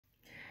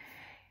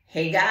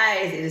Hey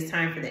guys, it is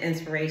time for the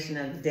inspiration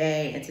of the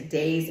day, and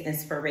today's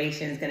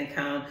inspiration is going to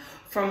come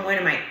from one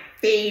of my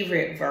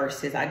favorite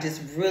verses. I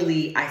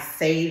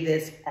say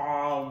this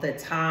all the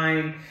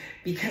time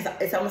because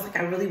it's almost like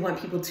I really want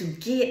people to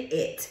get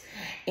it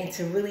and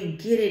to really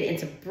get it and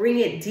to bring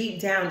it deep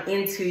down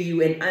into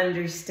you and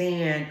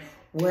understand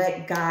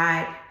what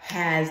God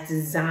has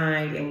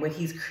designed and what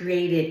He's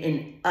created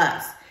in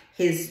us,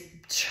 His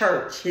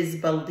church, His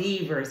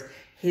believers,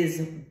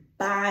 His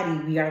body.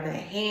 We are the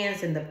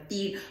hands and the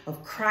feet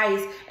of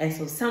Christ. And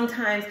so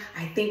sometimes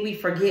I think we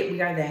forget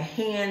we are the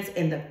hands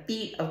and the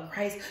feet of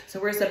Christ. So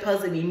we're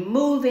supposed to be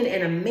moving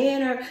in a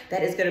manner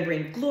that is going to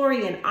bring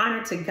glory and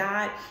honor to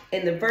God.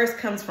 And the verse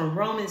comes from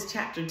Romans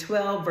chapter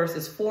 12,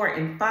 verses 4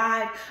 and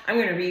 5. I'm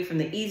going to read from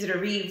the easy to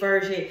read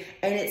version.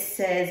 And it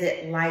says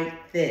it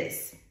like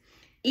this.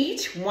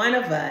 Each one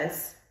of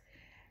us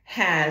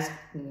has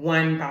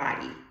one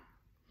body.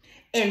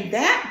 And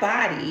that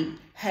body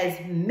has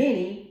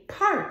many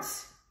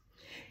parts.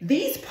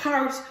 These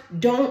parts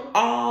don't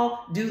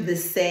all do the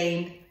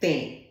same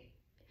thing.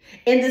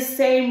 In the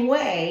same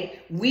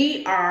way,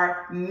 we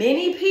are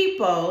many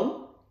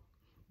people,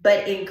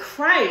 but in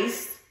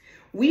Christ,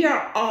 we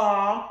are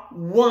all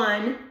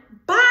one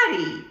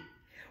body.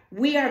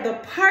 We are the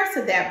parts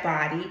of that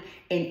body,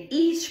 and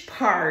each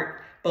part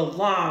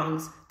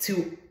belongs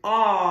to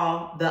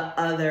all the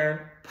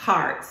other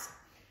parts.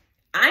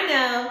 I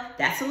know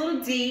that's a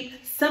little deep.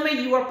 Some of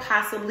you are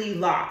possibly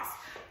lost.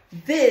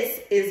 This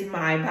is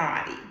my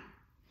body.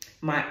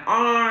 My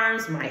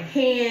arms, my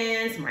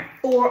hands, my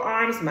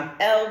forearms, my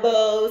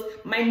elbows,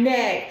 my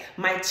neck,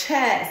 my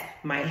chest,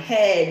 my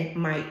head,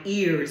 my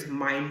ears,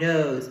 my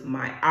nose,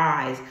 my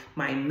eyes,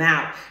 my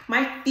mouth,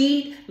 my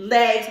feet,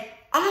 legs,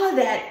 all of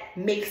that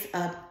makes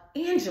up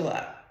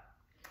Angela.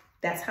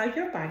 That's how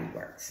your body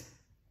works.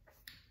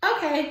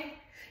 Okay.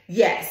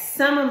 Yes,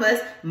 some of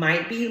us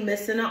might be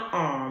missing an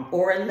arm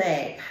or a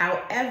leg.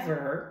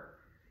 However,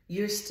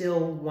 you're still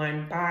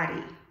one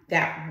body,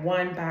 that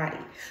one body.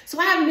 So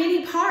I have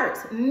many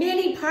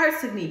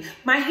parts of me.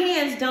 My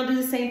hands don't do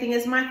the same thing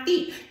as my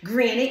feet.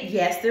 Granted,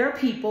 yes, there are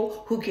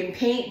people who can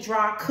paint,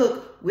 draw,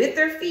 cook with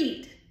their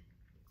feet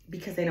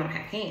because they don't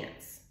have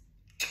hands,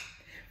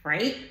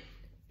 right?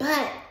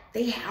 But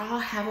they all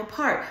have a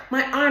part.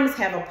 My arms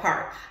have a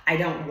part. I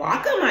don't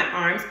walk on my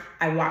arms.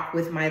 I walk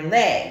with my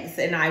legs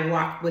and I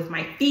walk with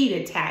my feet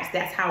attached.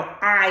 That's how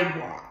I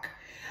walk.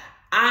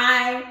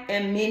 I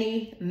am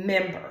many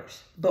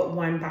members, but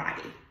one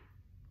body.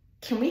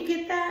 Can we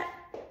get that?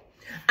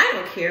 I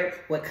don't care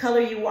what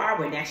color you are,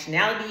 what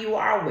nationality you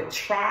are, what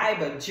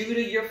tribe of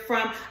Judah you're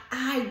from.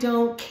 I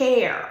don't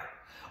care.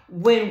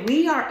 When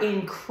we are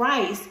in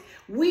Christ,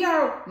 we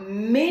are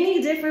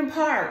many different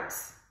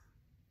parts.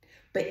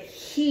 But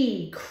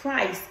He,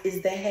 Christ,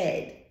 is the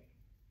head.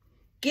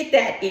 Get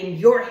that in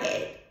your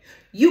head.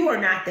 You are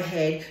not the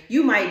head.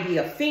 You might be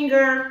a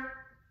finger,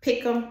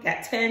 pick them,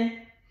 got 10.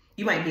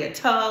 You might be a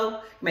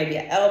toe, you might be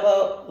an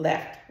elbow,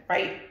 left,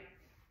 right,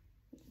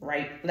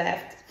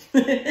 left.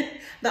 The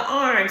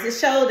arms, the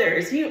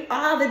shoulders,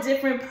 all the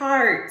different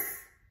parts.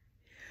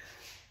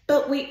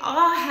 But we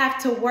all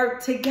have to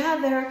work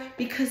together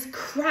because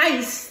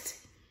Christ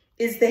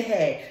is the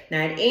head.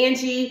 Not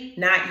Angie,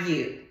 not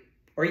you.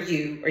 Or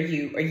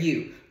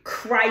you.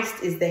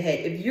 Christ is the head.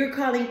 If you're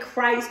calling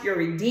Christ your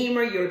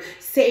Redeemer, your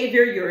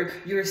Savior,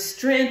 your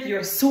strength,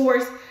 your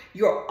source,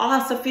 your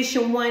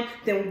all-sufficient one,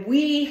 then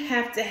we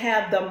have to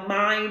have the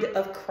mind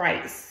of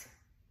Christ.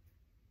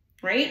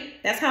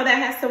 Right? That's how that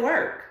has to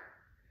work.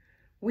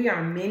 We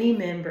are many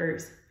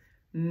members,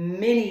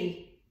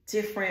 many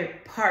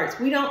different parts.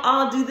 We don't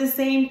all do the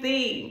same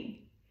thing.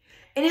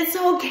 And it's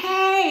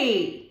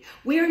okay.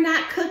 We are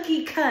not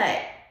cookie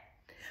cut.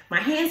 My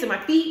hands and my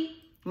feet,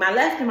 my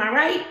left and my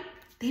right,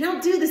 they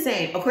don't do the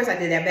same. Of course, I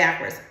did that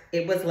backwards.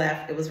 It was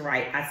left, it was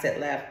right. I said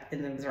left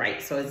and it was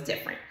right, so it's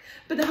different.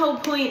 But the whole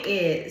point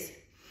is,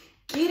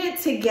 get it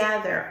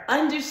together.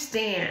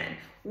 Understand,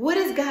 what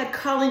is God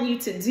calling you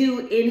to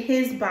do in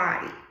His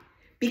body?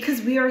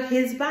 Because we are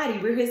His body.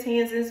 We're His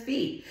hands and His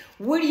feet.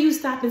 What are you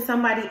stopping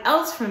somebody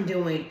else from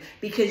doing?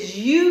 Because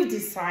you've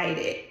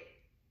decided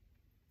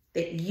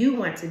that you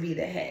want to be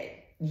the head.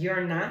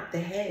 You're not the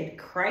head.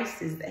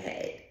 Christ is the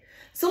head.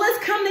 So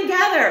let's come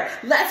together.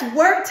 Let's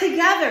work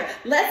together.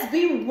 Let's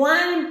be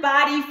one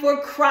body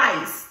for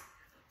Christ.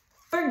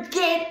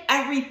 Forget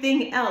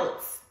everything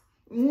else.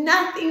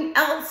 Nothing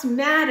else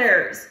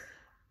matters.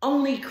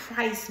 Only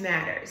Christ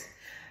matters.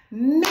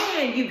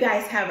 Man, you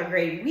guys have a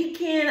great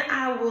weekend.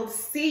 I will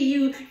see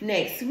you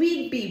next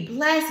week. Be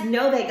blessed.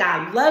 Know that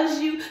God loves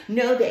you.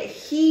 Know that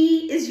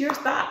He is your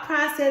thought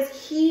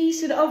process. He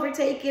should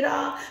overtake it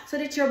all so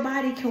that your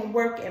body can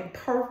work in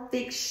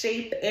perfect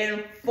shape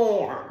and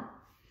form.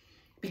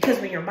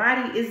 Because when your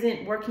body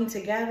isn't working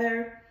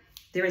together,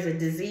 there is a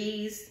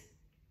disease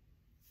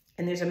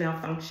and there's a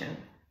malfunction.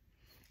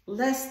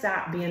 Let's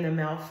stop being the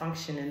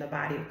malfunction in the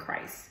body of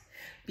Christ.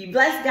 Be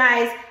blessed,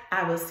 guys.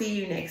 I will see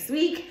you next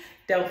week.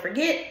 Don't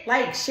forget,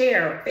 like,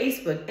 share,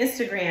 Facebook,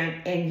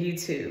 Instagram, and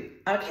YouTube.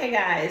 Okay,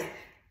 guys,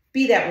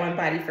 be that one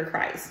body for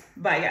Christ.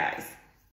 Bye, guys.